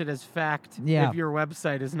presented as fact if your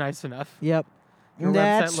website is nice enough. Yep. Your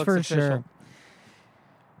That's website looks for official. sure.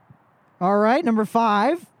 All right, number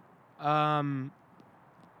 5.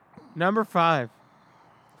 Number 5.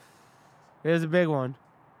 Here's a big one.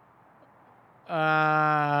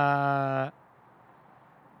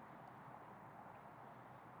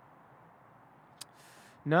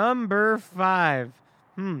 Number 5.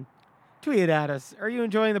 Tweet at us. Are you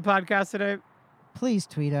enjoying the podcast today? Please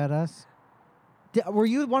tweet at us. Were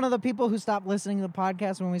you one of the people who stopped listening to the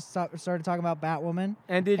podcast when we started talking about Batwoman?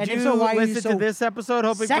 And did you listen to this episode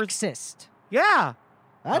hoping sexist? Yeah.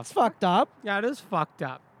 That's fucked up. Yeah, it is fucked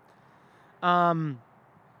up.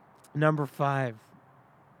 Number 5.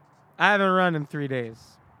 I haven't run in 3 days.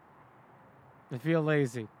 I feel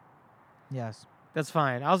lazy. Yes. That's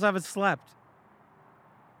fine. I also haven't slept.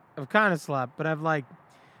 I've kind of slept, but I've like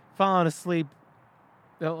fallen asleep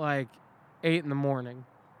at like 8 in the morning.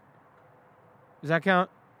 Does that count?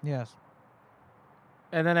 Yes.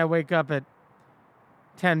 And then I wake up at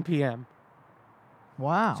 10 p.m.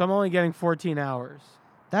 Wow. So I'm only getting 14 hours.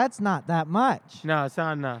 That's not that much. No, it's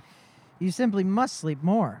not enough. You simply must sleep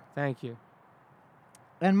more. Thank you.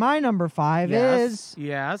 And my number 5 is...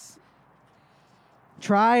 Yes.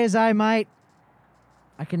 Try as I might,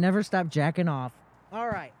 I can never stop jacking off. All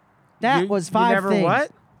right. That was 5 never things.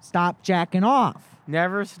 What? Stop jacking off.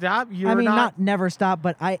 Never stop? Not never stop,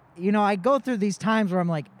 but I go through these times where I'm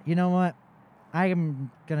like, you know what? I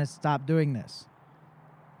am going to stop doing this.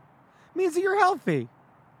 Means that you're healthy.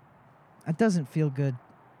 It doesn't feel good.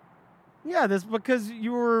 Yeah, that's because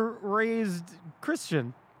you were raised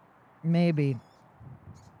Christian. Maybe.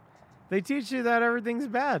 They teach you that everything's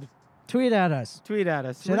bad. Tweet at us. Tweet at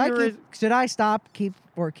us. Should I stop, keep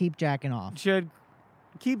jacking off? Should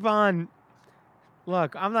keep on.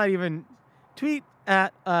 Look, I'm not even. Tweet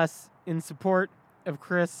at us in support of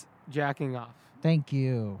Chris jacking off. Thank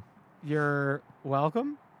you. You're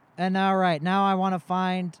welcome. And all right, now I want to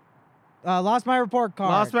find. Lost my report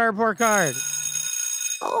card. Lost my report card.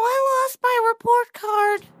 Oh, I lost my report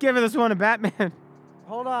card. Give this one to Batman.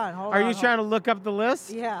 Hold on. Are you trying to look up the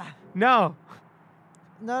list? Yeah. No.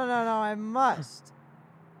 No, I must.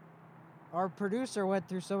 Our producer went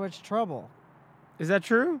through so much trouble. Is that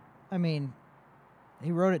true? I mean,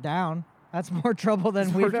 he wrote it down. That's more trouble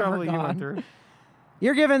than we've ever gone. You went through.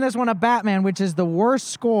 You're giving this one a Batman, which is the worst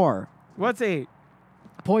score. What's 8?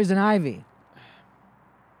 Poison Ivy.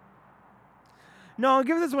 No,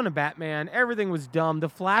 give this one a Batman. Everything was dumb. The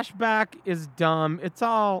flashback is dumb. It's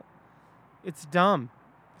dumb.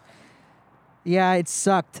 Yeah, it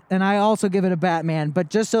sucked, and I also give it a Batman.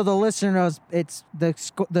 But just so the listener knows, it's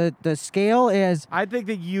the scale is. I think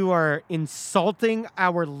that you are insulting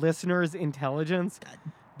our listeners' intelligence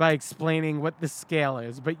by explaining what the scale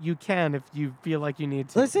is, but you can if you feel like you need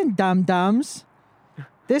to. Listen, dum-dums.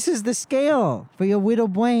 This is the scale for your widow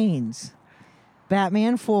brains.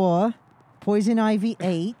 Batman 4, Poison Ivy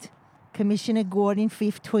 8, Commissioner Gordon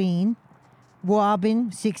 15,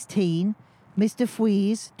 Robin 16, Mr.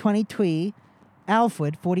 Freeze 23.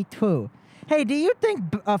 Alfred, 42. Hey, do you think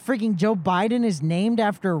freaking Joe Biden is named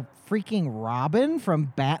after freaking Robin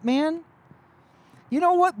from Batman? You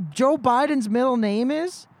know what Joe Biden's middle name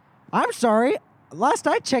is? I'm sorry. Last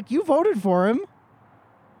I checked, you voted for him.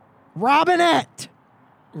 Robinette.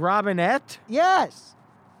 Robinette? Yes.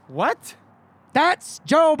 What? That's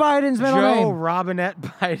Joe Biden's middle name. Joe Robinette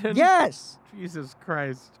Biden? Yes. Jesus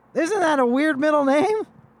Christ. Isn't that a weird middle name?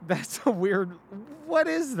 That's a weird... What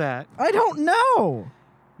is that? I don't know.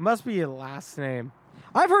 Must be a last name.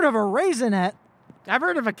 I've heard of a Raisinette. I've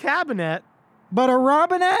heard of a cabinet. But a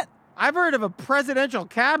Robinette? I've heard of a presidential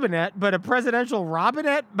cabinet, but a presidential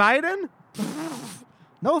Robinette Biden?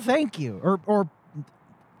 No, thank you. Or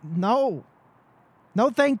no. No,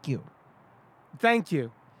 thank you. Thank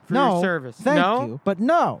you for your service. Thank you, but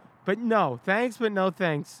no. But no. Thanks, but no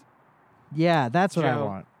thanks. Yeah, that's what I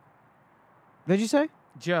want. What'd you say?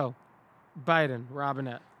 Joe Biden,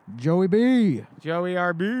 Robinette. Joey B. Joey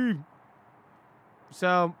RB.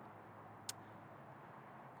 So,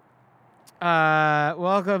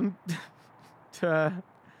 welcome to...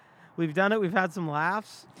 We've done it. We've had some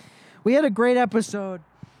laughs. We had a great episode.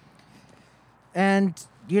 And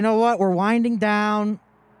you know what? We're winding down.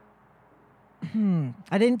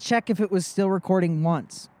 I didn't check if it was still recording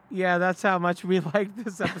once. Yeah, that's how much we liked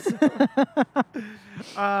this episode.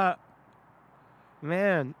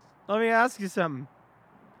 Man, let me ask you something.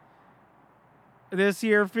 This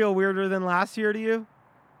year feel weirder than last year to you?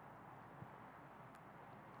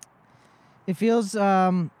 It feels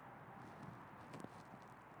it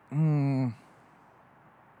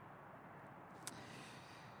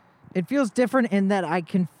feels different in that I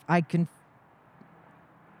can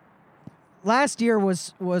last year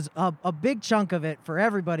was a big chunk of it for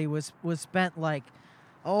everybody was spent like,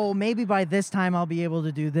 oh, maybe by this time I'll be able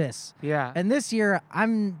to do this. Yeah. And this year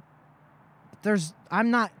I'm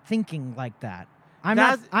not thinking like that.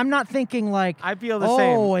 I'm not thinking like, I feel the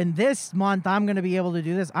same. Oh, and this month I'm going to be able to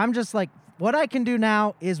do this. I'm just like, what I can do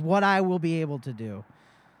now is what I will be able to do.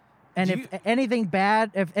 And anything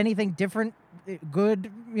bad, if anything different,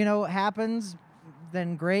 good, happens,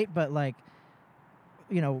 then great. But like,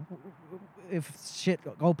 if shit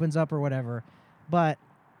opens up or whatever, but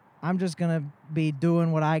I'm just gonna be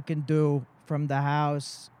doing what I can do from the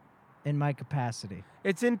house in my capacity.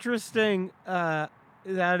 It's interesting that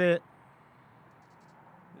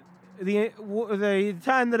the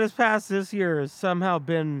time that has passed this year has somehow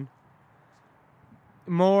been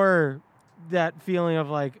more that feeling of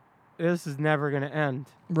like, this is never going to end.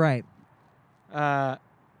 Right. I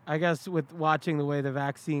guess with watching the way the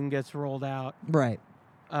vaccine gets rolled out. Right.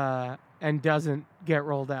 And doesn't get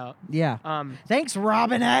rolled out. Yeah. Thanks,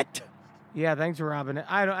 Robinette. Yeah, thanks, Robinette.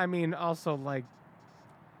 I mean, also like,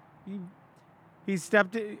 he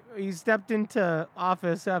stepped into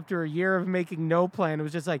office after a year of making no plan. It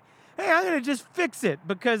was just like, hey, I'm gonna just fix it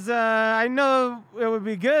because I know it would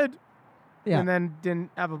be good. Yeah. And then didn't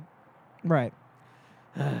have a. Right.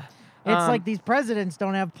 It's like these presidents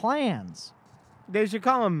don't have plans. They should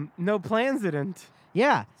call him No Plansident.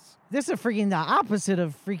 Yeah. This is freaking the opposite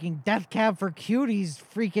of freaking Death Cab for Cutie's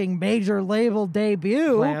freaking major label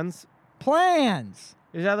debut. Plans.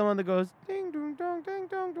 Is that the one that goes ding dong dong ding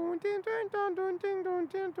dong dong ding dong dong ding dong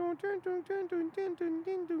ding dong ding dong ding dong ding dong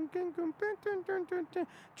ding dong ding dong ding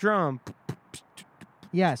drum.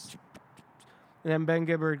 Yes. And then Ben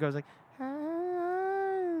Gibbard goes like,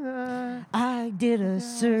 I did a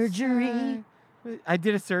surgery. I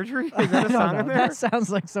did a surgery? Is that a song in there? That sounds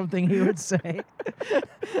like something he would say.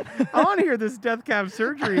 I want to hear this Death Cab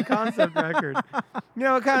Surgery concept record. You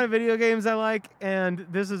know what kind of video games I like? And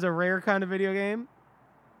this is a rare kind of video game.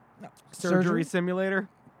 Surgery Simulator.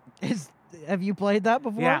 Have you played that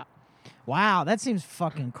before? Yeah. Wow, that seems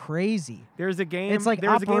fucking crazy. There's a game. It's like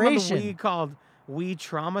There's Operation. a game on the Wii called Wii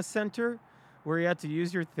Trauma Center, where you have to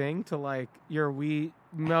use your thing to like your Wii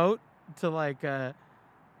Mote to like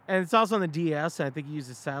and it's also on the DS. I think you use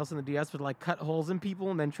the stylus on the DS to like cut holes in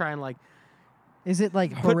people and then try and like. Is it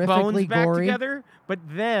like put horrifically bones back gory? Together? But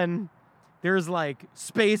then there's like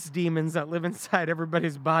space demons that live inside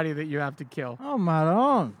everybody's body that you have to kill. Oh my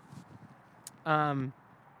own. And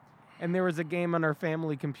there was a game on our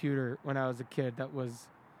family computer when I was a kid that was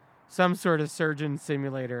some sort of surgeon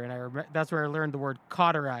simulator, and that's where I learned the word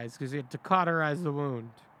cauterize, because you had to cauterize the wound.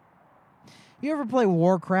 You ever play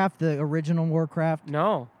Warcraft, the original Warcraft?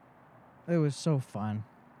 No. It was so fun.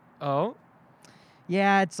 Oh?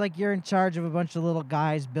 Yeah, it's like you're in charge of a bunch of little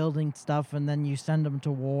guys building stuff, and then you send them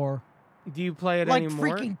to war. Do you play it like anymore?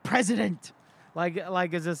 Like freaking president.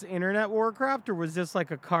 Like, is this internet Warcraft, or was this like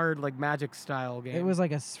a card, like Magic style game? It was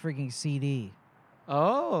like a freaking CD.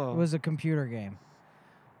 Oh. It was a computer game.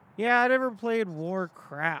 Yeah, I never played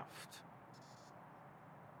Warcraft.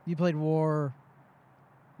 You played War.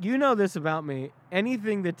 You know this about me.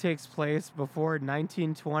 Anything that takes place before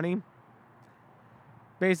 1920,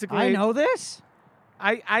 basically. I know this?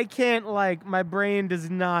 I can't, like, my brain does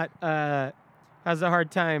not, has a hard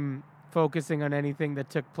time focusing on anything that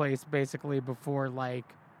took place basically before, like,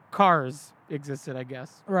 cars existed, I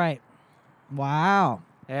guess. Right. Wow.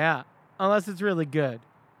 Yeah. Unless it's really good.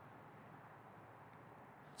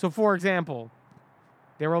 So, for example,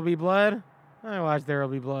 There Will Be Blood. I watched There Will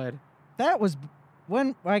Be Blood. That was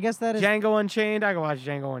when, I guess that is... Django Unchained. I can watch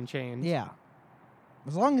Django Unchained. Yeah.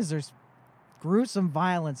 As long as there's gruesome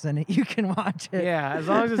violence in it, you can watch it. Yeah, as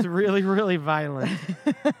long as it's really, really violent.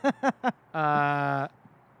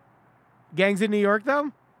 Gangs in New York,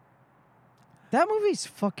 though? That movie's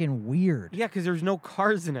fucking weird. Yeah, because there's no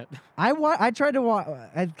cars in it. I tried to watch...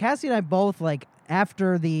 Cassie and I both, like,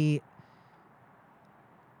 after the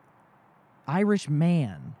Irish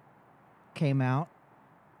Man came out.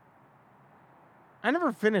 I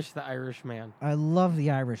never finished The Irishman. I love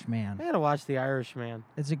The Irishman. I gotta watch The Irishman.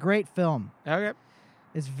 It's a great film. Okay.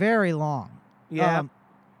 It's very long. Yeah.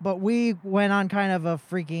 But we went on kind of a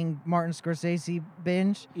freaking Martin Scorsese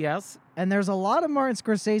binge. Yes. And there's a lot of Martin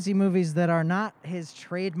Scorsese movies that are not his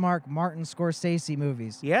trademark Martin Scorsese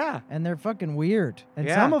movies. Yeah. And they're fucking weird. And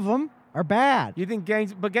some of them are bad. You think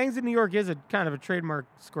Gangs in New York is a kind of a trademark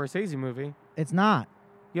Scorsese movie? It's not.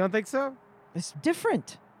 You don't think so? It's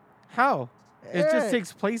different. How? It just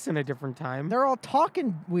takes place in a different time. They're all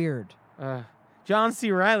talking weird. John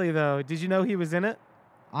C. Reilly, though, did you know he was in it?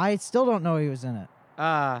 I still don't know he was in it.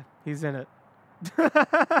 He's in it.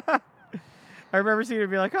 I remember seeing it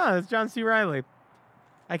and be like, that's John C. Reilly.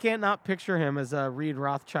 I can't not picture him as Reed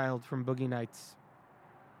Rothschild from Boogie Nights.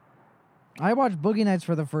 I watched Boogie Nights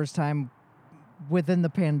for the first time within the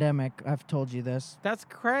pandemic. I've told you this. That's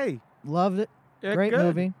cray. Loved it. Great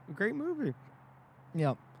movie. Great movie.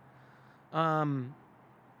 Yep.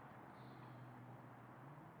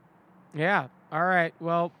 Yeah. All right.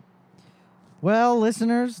 Well, Well,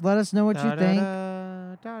 listeners, let us know what you think.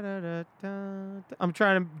 I'm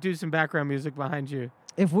trying to do some background music behind you.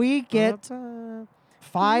 If we get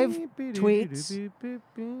 5 tweets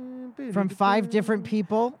from 5 different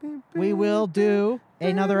people, we will do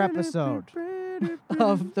another episode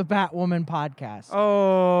of the Batwoman podcast.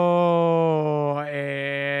 Oh,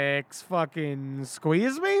 fucking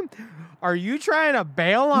squeeze me? Are you trying to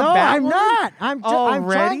bail on Batwoman? No, I'm not. I'm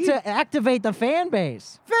trying to activate the fan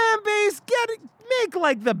base. Fan base, make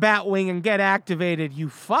like the Batwing and get activated, you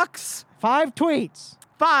fucks. 5 tweets.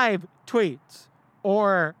 5 tweets.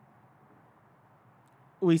 Or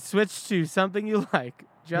we switch to something you like.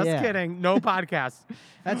 Just kidding. No podcast.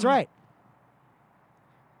 That's right.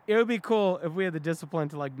 It would be cool if we had the discipline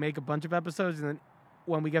to like make a bunch of episodes, and then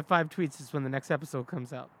when we get 5 tweets is when the next episode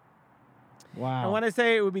comes out. Wow. And when I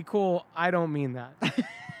say it would be cool, I don't mean that.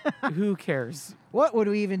 Who cares? What would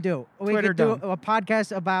we even do? We could do a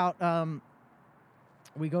podcast about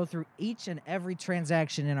we go through each and every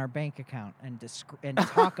transaction in our bank account and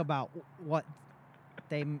talk about what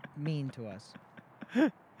they mean to us.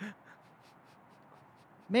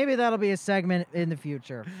 Maybe that'll be a segment in the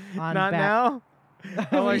future. On Not now?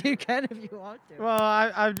 You can if you want to. Well,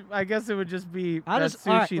 I guess it would just be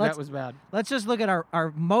sushi that was bad. Let's just look at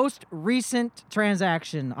our most recent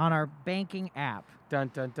transaction on our banking app.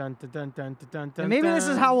 Dun, dun, dun, dun, dun, dun, dun, And maybe this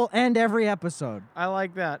is how we'll end every episode. I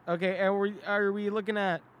like that. Okay, and are we looking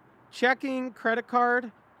at checking, credit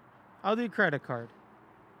card? I'll do credit card.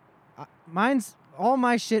 All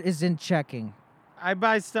my shit is in checking. I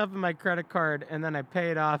buy stuff in my credit card and then I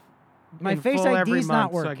pay it off. My in Face full ID every is month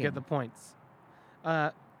not working. So I get the points.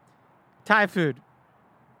 Thai food.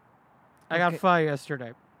 I got pho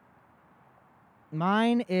yesterday.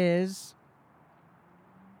 Mine is.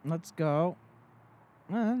 Let's go.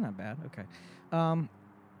 Oh, not bad. Okay.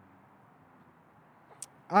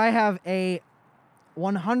 I have a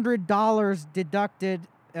 $100 deducted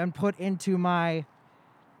and put into my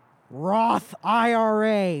Roth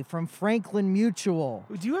IRA from Franklin Mutual.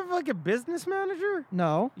 Do you have like a business manager?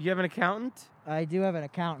 No. You have an accountant? I do have an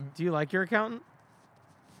accountant. Do you like your accountant?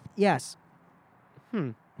 Yes.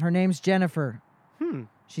 Her name's Jennifer.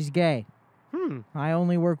 She's gay. I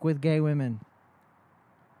only work with gay women.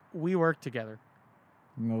 We work together.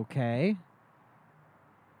 Okay.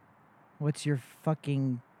 What's your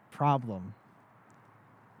fucking problem?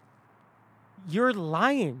 You're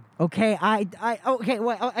lying. Okay, I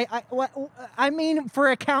mean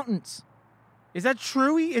for accountants. Is that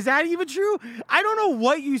true? Is that even true? I don't know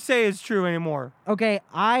what you say is true anymore. Okay,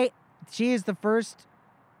 she is the first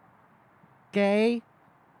gay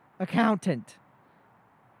accountant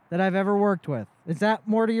that I've ever worked with. Is that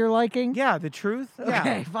more to your liking? Yeah, the truth? Yeah.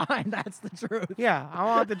 Okay, fine, that's the truth. Yeah, I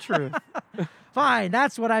want the truth. Fine,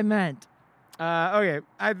 that's what I meant. Okay,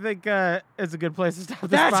 I think it's a good place to stop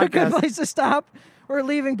this That's podcast. a good place to stop. We're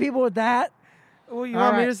leaving people with that. Well, you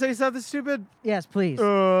want me to say something stupid? Yes, please.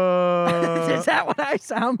 Is that what I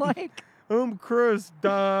sound like? Chris,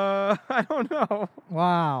 duh. I don't know.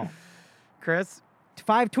 Wow. Chris?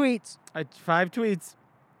 5 tweets. 5 tweets.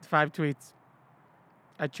 5 tweets.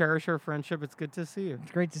 I cherish our friendship. It's good to see you.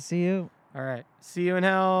 It's great to see you. All right. See you in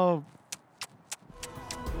hell.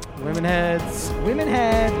 Women heads. Women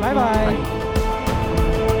heads. Bye-bye. Bye.